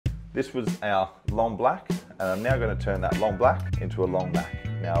This was our long black, and I'm now going to turn that long black into a long mac.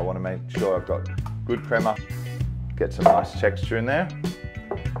 Now I want to make sure I've got good crema, get some nice texture in there.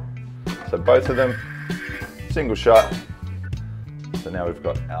 So both of them, single shot. So now we've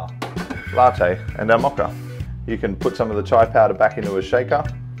got our latte and our mocha. You can put some of the chai powder back into a shaker.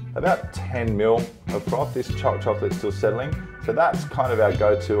 About 10 ml of froth. This chocolate's still settling. So that's kind of our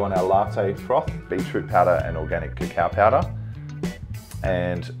go-to on our latte froth, beetroot powder and organic cacao powder.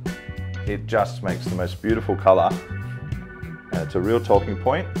 And it just makes the most beautiful color. And it's a real talking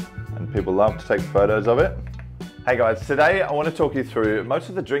point, and people love to take photos of it. Hey guys, today I want to talk you through most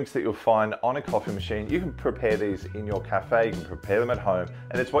of the drinks that you'll find on a coffee machine. You can prepare these in your cafe, you can prepare them at home,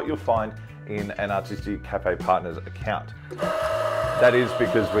 and it's what you'll find in an Artistic Cafe Partners account. That is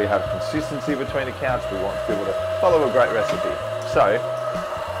because we have consistency between accounts. We want people to follow a great recipe. So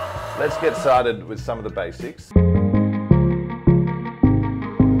let's get started with some of the basics.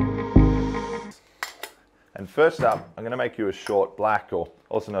 And first up, I'm going to make you a short black, or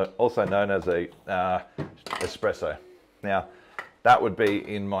also known as a espresso. Now, that would be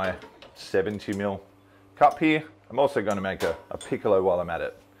in my 70 ml cup here. I'm also going to make a Piccolo while I'm at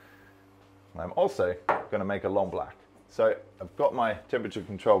it. I'm also going to make a long black. So I've got my temperature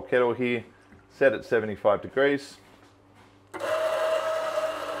controlled kettle here, set at 75 degrees.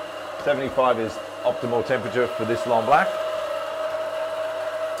 75 is optimal temperature for this long black.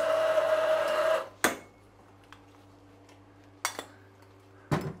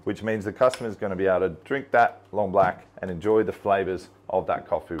 Which means the customer is going to be able to drink that long black and enjoy the flavors of that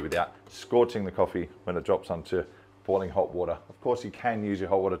coffee without scorching the coffee when it drops onto boiling hot water. Of course, you can use your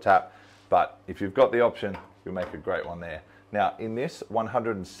hot water tap, but if you've got the option, you'll make a great one there. Now, in this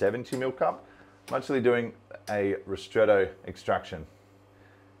 170 ml cup, I'm actually doing a ristretto extraction.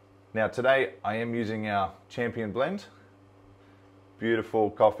 Now, today I am using our Champion blend.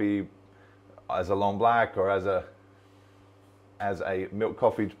 Beautiful coffee as a long black or as a milk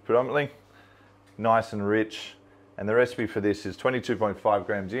coffee predominantly. Nice and rich. And the recipe for this is 22.5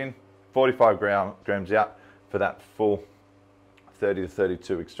 grams in, 45 grams out for that full 30 to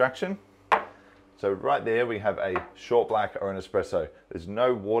 32 extraction. So right there we have a short black or an espresso. There's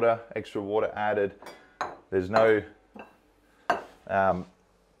no water, extra water added. There's no,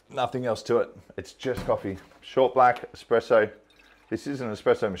 nothing else to it. It's just coffee. Short black, espresso. This is an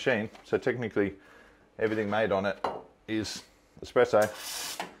espresso machine, so technically everything made on it is espresso.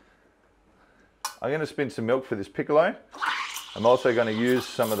 I'm going to spin some milk for this Piccolo. I'm also going to use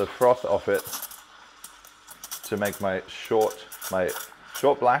some of the froth off it to make my short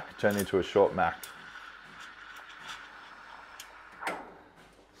black turn into a short mac.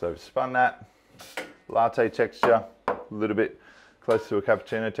 So I've spun that. Latte texture, a little bit close to a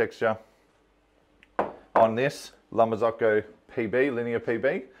cappuccino texture. On this Lamazocco PB, linear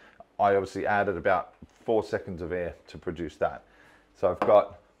PB, I obviously added about 4 seconds of air to produce that. So I've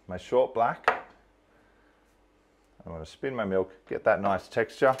got my short black. I'm going to spin my milk, get that nice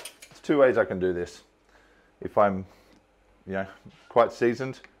texture. There's two ways I can do this. If I'm, quite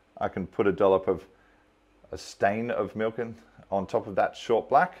seasoned, I can put a dollop of a stain of milk on top of that short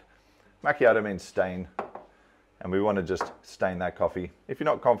black. Macchiato means stain, and we want to just stain that coffee. If you're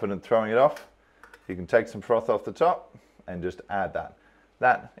not confident throwing it off, you can take some froth off the top and just add that.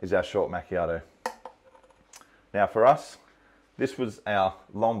 That is our short macchiato. Now for us, this was our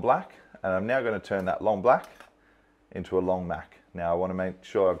long black, and I'm now going to turn that long black into a long mac. Now I want to make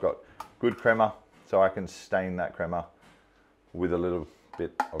sure I've got good crema, so I can stain that crema with a little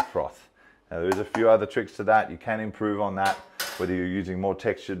bit of froth. Now there's a few other tricks to that. You can improve on that, whether you're using more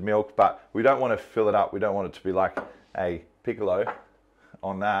textured milk, but we don't want to fill it up. We don't want it to be like a Piccolo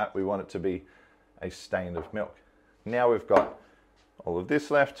on that. We want it to be a stain of milk. Now we've got all of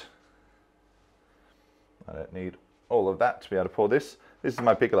this left. I don't need all of that to be able to pour this. This is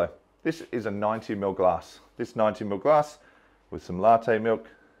my Piccolo. This is a 90 ml glass. This 90 ml glass with some latte milk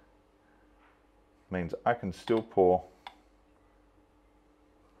means I can still pour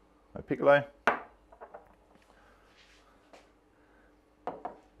my Piccolo.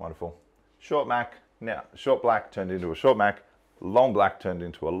 Wonderful. Short mac, now short black turned into a short mac, long black turned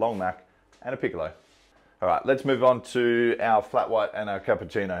into a long mac, and a Piccolo. All right, let's move on to our flat white and our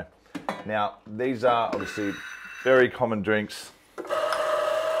cappuccino. Now, these are obviously very common drinks.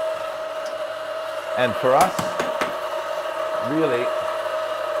 And for us, really,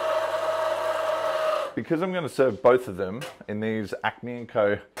 because I'm going to serve both of them in these Acme &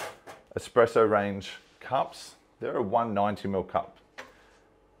 Co espresso range cups, they're a 190 ml cup.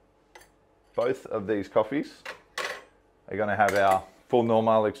 Both of these coffees are going to have our full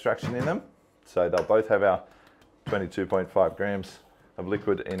normal extraction in them. So they'll both have our 22.5 grams of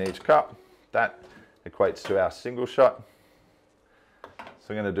liquid in each cup. That equates to our single shot. So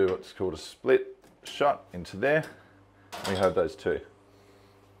I'm going to do what's called a split shot into there. We have those two.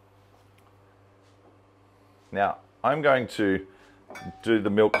 Now, I'm going to do the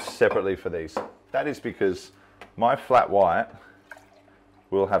milk separately for these. That is because my flat white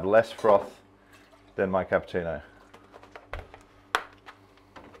will have less froth than my cappuccino.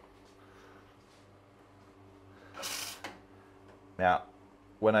 Now,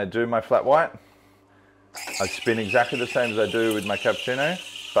 when I do my flat white, I spin exactly the same as I do with my cappuccino,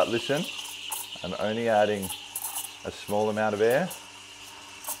 but listen, I'm only adding a small amount of air,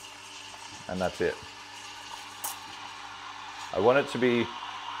 and that's it. I want it to be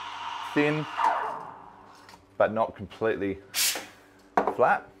thin, but not completely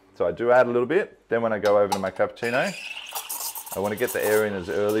flat. So I do add a little bit. Then when I go over to my cappuccino, I want to get the air in as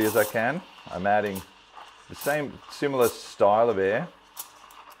early as I can. I'm adding the same similar style of air,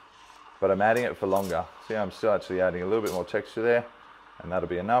 but I'm adding it for longer. See, I'm still actually adding a little bit more texture there, and that'll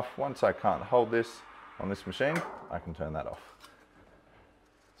be enough. Once I can't hold this on this machine, I can turn that off.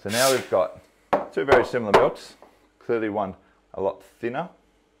 So now we've got two very similar milks. Clearly one a lot thinner,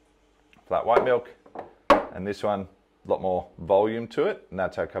 flat white milk, and this one a lot more volume to it, and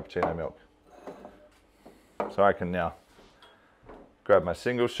that's our cappuccino milk. So I can now grab my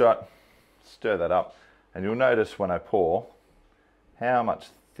single shot, stir that up, and you'll notice when I pour how much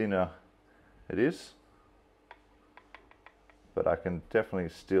thinner it is, but I can definitely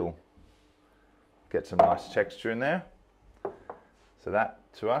still get some nice texture in there. So that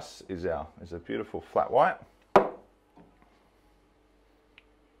to us is a beautiful flat white.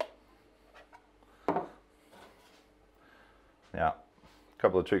 Now, a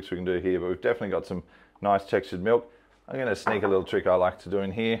couple of tricks we can do here, but we've definitely got some nice textured milk. I'm going to sneak a little trick I like to do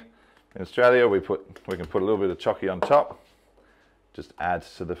in here. In Australia, we can put a little bit of chocolate on top. Just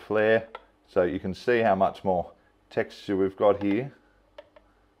adds to the flair. So you can see how much more texture we've got here.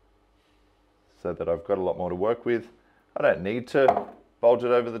 So that I've got a lot more to work with. I don't need to bulge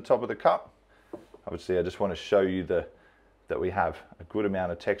it over the top of the cup. Obviously, I just want to show you that we have a good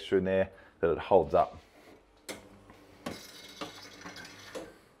amount of texture in there, that it holds up.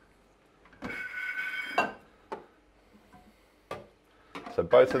 So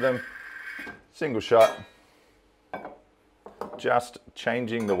both of them, single shot, just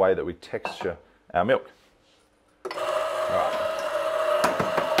changing the way that we texture our milk. Right.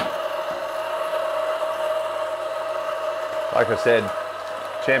 Like I said,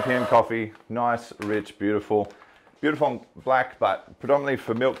 champion coffee, nice, rich, beautiful. Beautiful and black, but predominantly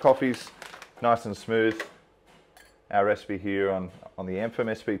for milk coffees, nice and smooth. Our recipe here on the Anthem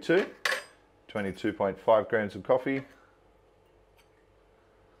SP2, 22.5 grams of coffee.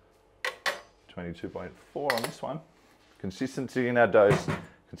 22.4 on this one. Consistency in our dose,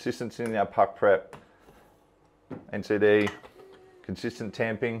 consistency in our puck prep, NCD, consistent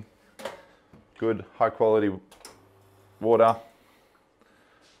tamping, good high quality water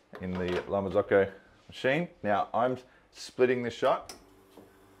in the Lamazocco machine. Now I'm splitting this shot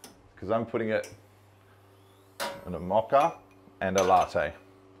because I'm putting it in a mocha and a latte.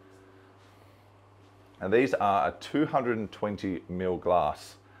 And these are a 220 ml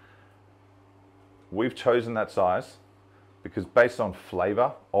glass. We've chosen that size because based on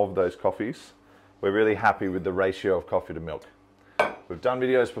flavor of those coffees, we're really happy with the ratio of coffee to milk. We've done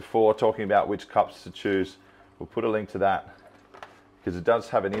videos before talking about which cups to choose. We'll put a link to that because it does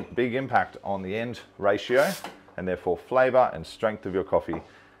have a big impact on the end ratio and therefore flavor and strength of your coffee.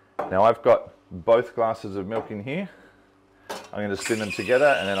 Now I've got both glasses of milk in here. I'm going to spin them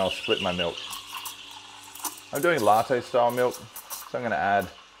together and then I'll split my milk. I'm doing latte style milk, so I'm going to add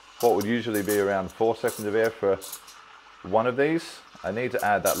what would usually be around 4 seconds of air for one of these. I need to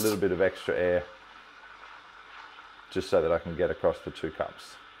add that little bit of extra air just so that I can get across the two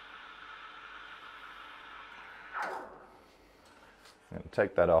cups. And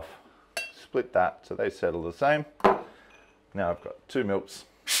take that off, split that so they settle the same. Now I've got two milks,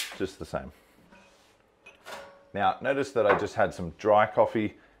 just the same. Now notice that I just had some dry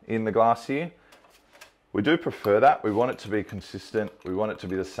coffee in the glass here. We do prefer that. We want it to be consistent. We want it to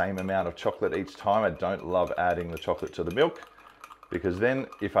be the same amount of chocolate each time. I don't love adding the chocolate to the milk because then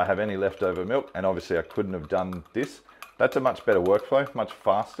if I have any leftover milk, and obviously I couldn't have done this, that's a much better workflow, much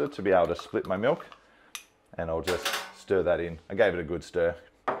faster to be able to split my milk. And I'll just stir that in. I gave it a good stir.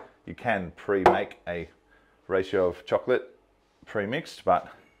 You can pre-make a ratio of chocolate pre-mixed, but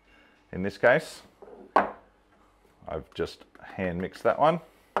in this case, I've just hand mixed that one.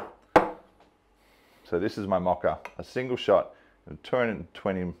 So this is my mocha, a single shot in a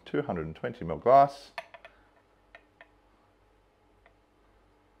 220 ml glass.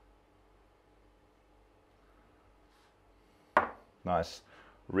 Nice,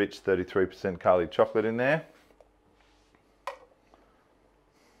 rich 33% Carly chocolate in there.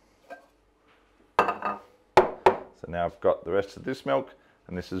 So now I've got the rest of this milk,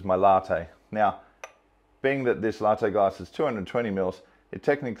 and this is my latte. Now, being that this latte glass is 220 mils, it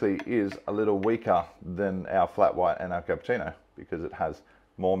technically is a little weaker than our flat white and our cappuccino because it has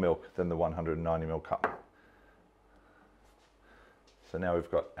more milk than the 190 ml cup. So now we've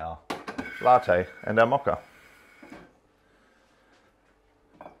got our latte and our mocha.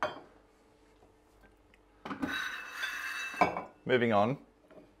 Moving on,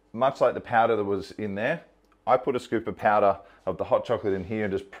 much like the powder that was in there, I put a scoop of powder of the hot chocolate in here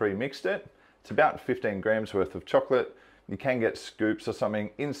and just pre-mixed it. It's about 15 grams worth of chocolate. You can get scoops or something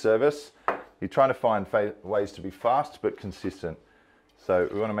in service. You're trying to find ways to be fast but consistent. So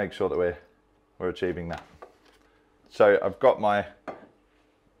we want to make sure that we're achieving that. So I've got my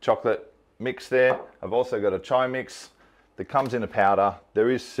chocolate mix there. I've also got a chai mix that comes in a powder. There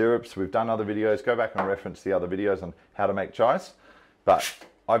is syrups. We've done other videos. Go back and reference the other videos on how to make chais. But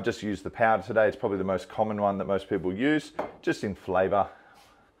I've just used the powder today. It's probably the most common one that most people use, just in flavor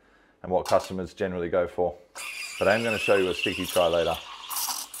and what customers generally go for. But I'm going to show you a sticky chai later.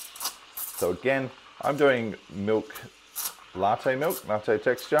 So again, I'm doing latte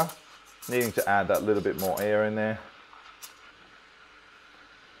texture, needing to add that little bit more air in there.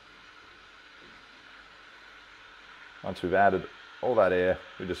 Once we've added all that air,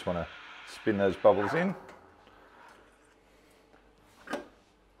 we just want to spin those bubbles in.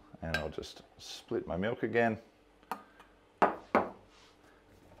 And I'll just split my milk again.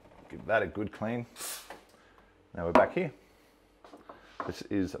 Give that a good clean. Now we're back here. This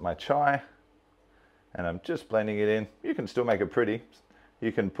is my chai, and I'm just blending it in. You can still make it pretty.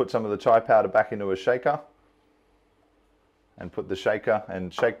 You can put some of the chai powder back into a shaker and put the shaker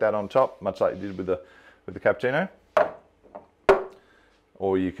and shake that on top, much like you did with the cappuccino.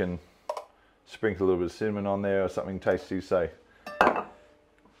 Or you can sprinkle a little bit of cinnamon on there or something tasty. So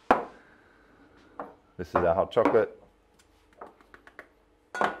this is our hot chocolate.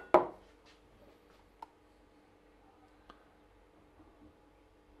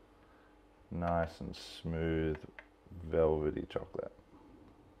 Nice and smooth, velvety chocolate.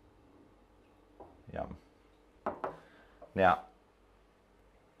 Yum. Now,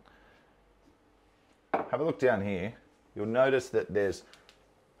 have a look down here. You'll notice that there's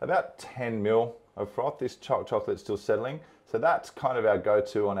about 10 ml of froth. This chocolate's still settling. So that's kind of our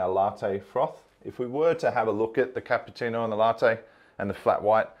go-to on our latte froth. If we were to have a look at the cappuccino and the latte and the flat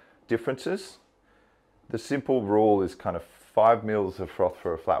white differences, the simple rule is kind of 5 mils of froth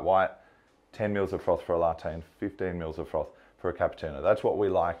for a flat white, 10 mils of froth for a latte, and 15 mils of froth for a cappuccino. That's what we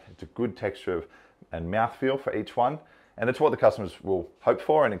like. It's a good texture and mouthfeel for each one. And it's what the customers will hope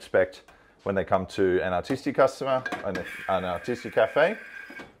for and expect when they come to an artistic customer, an artistic cafe,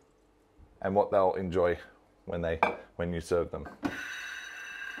 and what they'll enjoy when you serve them.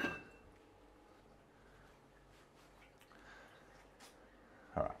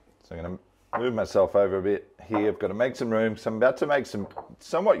 All right, so I'm going to move myself over a bit here. I've got to make some room. So I'm about to make some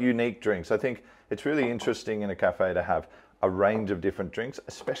somewhat unique drinks. I think it's really interesting in a cafe to have a range of different drinks,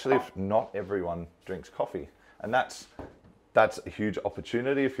 especially if not everyone drinks coffee. And that's a huge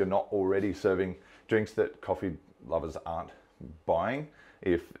opportunity if you're not already serving drinks that coffee lovers aren't buying.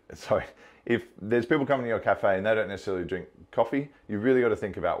 If there's people coming to your cafe and they don't necessarily drink coffee, you really got to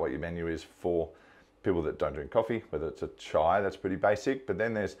think about what your menu is for people that don't drink coffee, whether it's a chai, that's pretty basic, but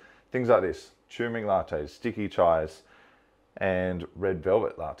then there's things like this, turmeric lattes, sticky chais, and red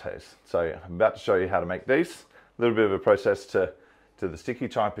velvet lattes. So I'm about to show you how to make these. A little bit of a process to the sticky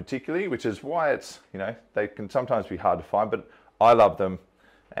chai particularly, which is why it's, they can sometimes be hard to find, but I love them,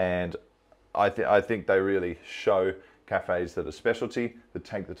 and I think they really show cafes that are specialty that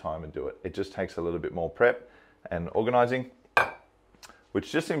take the time and do it. It just takes a little bit more prep and organizing,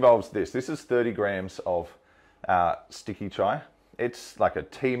 which just involves this. This is 30 grams of sticky chai. It's like a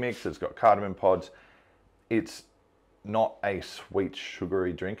tea mix. It's got cardamom pods. It's not a sweet,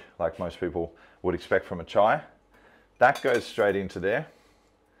 sugary drink like most people would expect from a chai. That goes straight into there.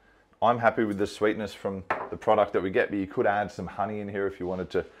 I'm happy with the sweetness from the product that we get, but you could add some honey in here if you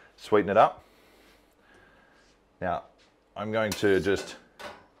wanted to sweeten it up. Now, I'm going to just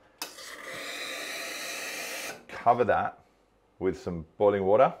cover that with some boiling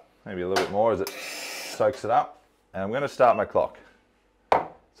water, maybe a little bit more as it soaks it up. And I'm going to start my clock. So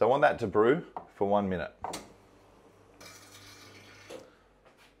I want that to brew for 1 minute.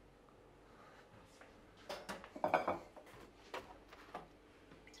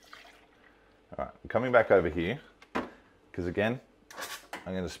 All right, I'm coming back over here because again,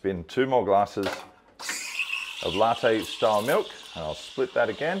 I'm going to spin 2 more glasses of latte style milk. And I'll split that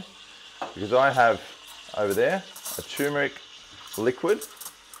again because I have over there a turmeric liquid.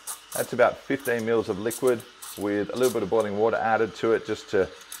 That's about 15 mils of liquid with a little bit of boiling water added to it just to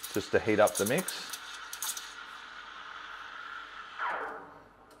heat up the mix.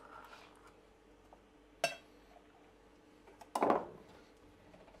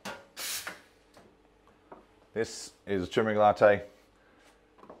 This is a turmeric latte.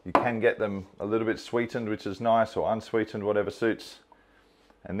 You can get them a little bit sweetened, which is nice, or unsweetened, whatever suits.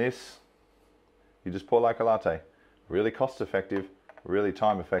 And this, you just pour like a latte. Really cost effective, really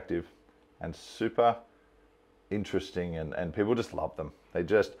time effective, and super interesting, and people just love them. They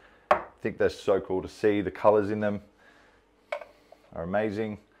just think they're so cool to see. The colors in them are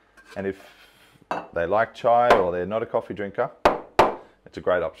amazing. And if they like chai or they're not a coffee drinker, it's a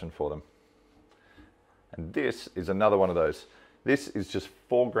great option for them. And this is another one of those. This is just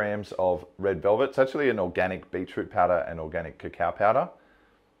 4 grams of red velvet. It's actually an organic beetroot powder and organic cacao powder.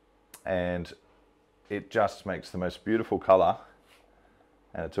 And it just makes the most beautiful color.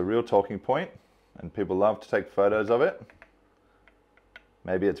 And it's a real talking point, and people love to take photos of it.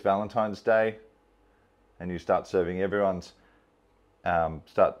 Maybe it's Valentine's Day and you start serving everyone's,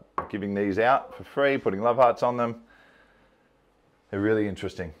 start giving these out for free, putting love hearts on them. They're really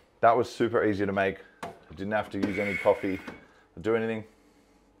interesting. That was super easy to make. I didn't have to use any coffee or do anything.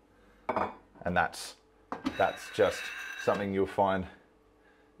 And that's just something you'll find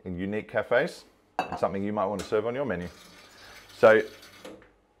in unique cafes and something you might want to serve on your menu. So,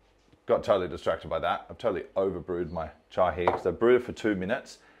 got totally distracted by that. I've totally overbrewed my chai here because I brewed it for 2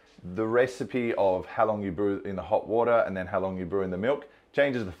 minutes. The recipe of how long you brew in the hot water and then how long you brew in the milk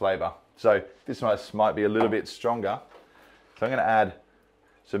changes the flavor. So this might be a little bit stronger. So I'm going to add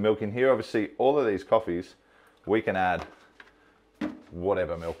some milk in here. Obviously, all of these coffees, we can add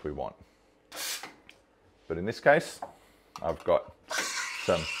whatever milk we want. But in this case, I've got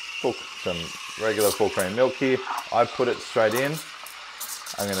some regular full cream milk here. I put it straight in.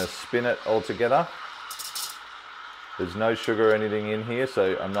 I'm going to spin it all together. There's no sugar or anything in here,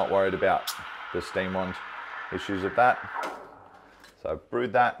 so I'm not worried about the steam wand issues of that. So I've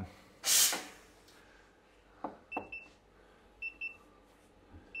brewed that.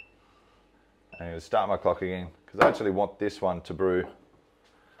 I'm going to start my clock again because I actually want this one to brew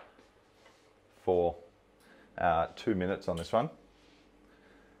for 2 minutes on this one.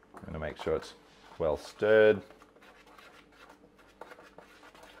 I'm going to make sure it's well stirred.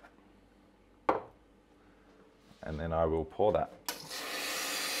 And then I will pour that.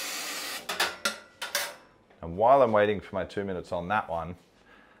 And while I'm waiting for my 2 minutes on that one,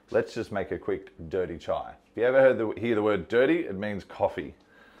 let's just make a quick dirty chai. If you ever hear the word dirty, it means coffee.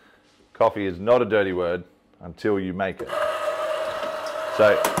 Coffee is not a dirty word until you make it.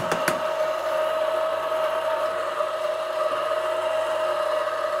 So,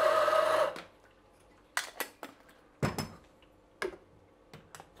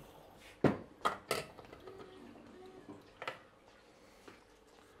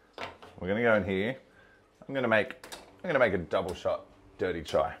 we're going to go in here. I'm going to make a double shot dirty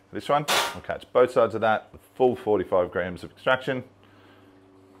chai. This one, I'll catch both sides of that, the full 45 grams of extraction.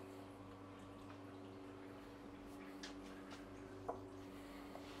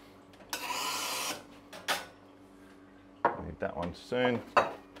 Need that one soon.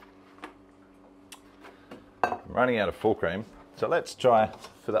 I'm running out of full cream, so let's try,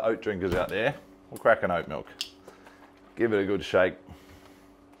 for the oat drinkers out there, we'll crack an oat milk. Give it a good shake.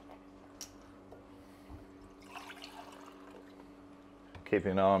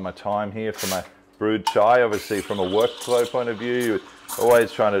 Keeping an eye on my time here for my brewed chai. Obviously, from a workflow point of view, you're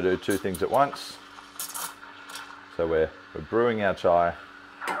always trying to do 2 things at once. So we're brewing our chai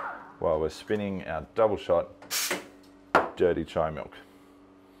while we're spinning our double shot dirty chai milk.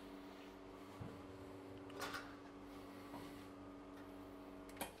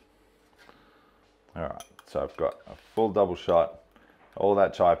 All right, so I've got a full double shot, all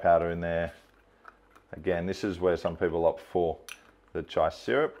that chai powder in there. Again, this is where some people opt for the chai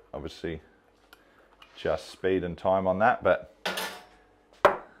syrup, obviously just speed and time on that, but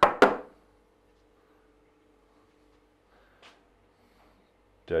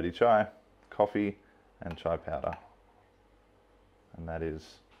dirty chai, coffee and chai powder, and that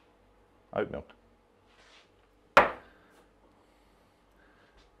is oat milk.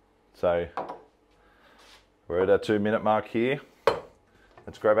 So we're at our 2 minute mark here.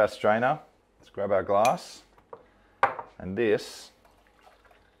 Let's grab our strainer, let's grab our glass, and this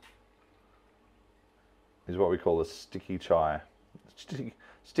is what we call a sticky chai.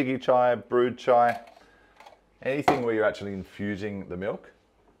 Sticky chai, brewed chai, anything where you're actually infusing the milk.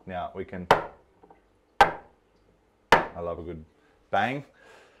 Now we can, I love a good bang.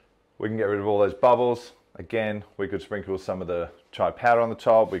 We can get rid of all those bubbles. Again, we could sprinkle some of the chai powder on the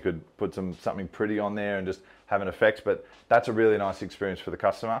top. We could put something pretty on there and just have an effect, but that's a really nice experience for the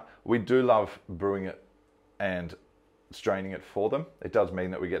customer. We do love brewing it and straining it for them. It does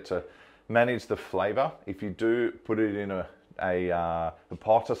mean that we get to manage the flavor. If you do put it in a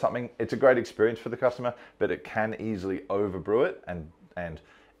pot or something, it's a great experience for the customer, but it can easily overbrew it and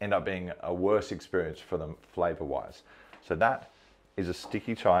end up being a worse experience for them flavor-wise. So that is a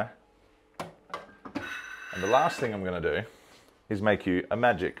sticky chai. And the last thing I'm going to do is make you a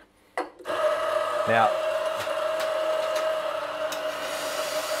magic. Now,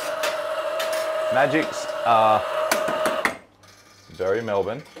 magics are very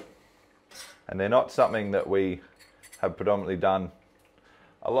Melbourne, and they're not something that we have predominantly done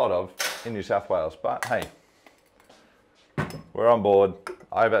a lot of in New South Wales, but hey, we're on board.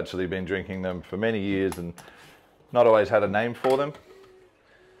 I've actually been drinking them for many years and not always had a name for them.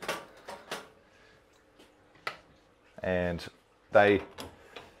 And they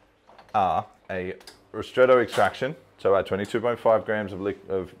are a ristretto extraction, so at 22.5 grams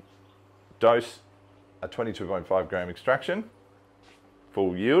of dose, a 22.5 gram extraction,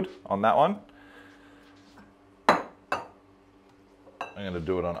 full yield on that one. I'm going to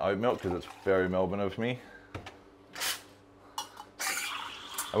do it on oat milk because it's very Melbourne of me.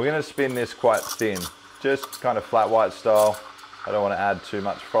 And we're going to spin this quite thin, just kind of flat white style. I don't want to add too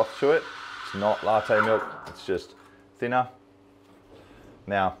much froth to it. It's not latte milk, it's just thinner.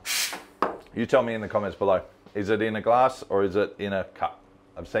 Now, you tell me in the comments below, is it in a glass or is it in a cup?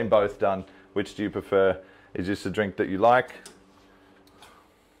 I've seen both done. Which do you prefer? Is this a drink that you like?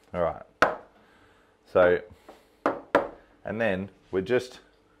 All right. So, and then we're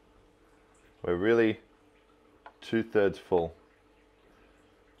really 2/3 full.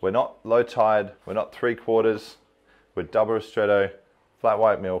 We're not low tide, we're not 3/4, we're double ristretto, flat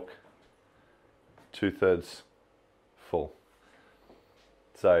white milk, 2/3 full.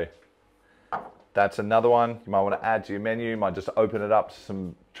 So that's another one you might want to add to your menu. You might just open it up to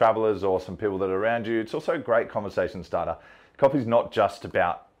some travelers or some people that are around you. It's also a great conversation starter. Coffee's not just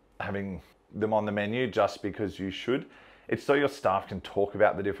about having them on the menu just because you should. It's so your staff can talk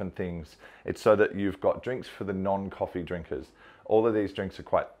about the different things. It's so that you've got drinks for the non-coffee drinkers. All of these drinks are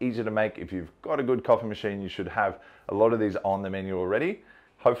quite easy to make. If you've got a good coffee machine, you should have a lot of these on the menu already.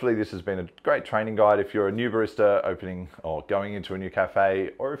 Hopefully this has been a great training guide. If you're a new barista opening or going into a new cafe,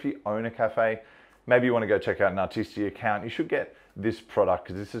 or if you own a cafe, maybe you want to go check out an Artisti account, you should get this product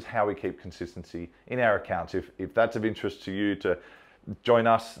because this is how we keep consistency in our accounts. If that's of interest to you to join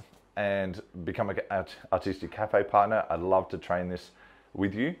us and become an Artisti Cafe partner, I'd love to train this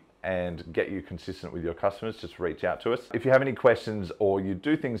with you and get you consistent with your customers. Just reach out to us. If you have any questions or you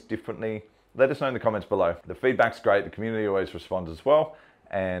do things differently, let us know in the comments below. The feedback's great. The community always responds as well.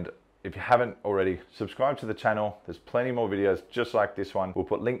 And if you haven't already, subscribe to the channel. There's plenty more videos just like this one. We'll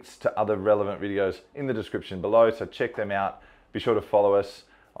put links to other relevant videos in the description below, so check them out. Be sure to follow us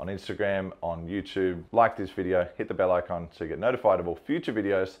on Instagram, on YouTube, like this video, hit the bell icon so you get notified of all future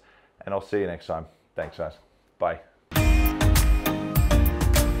videos, and I'll see you next time. Thanks guys, bye.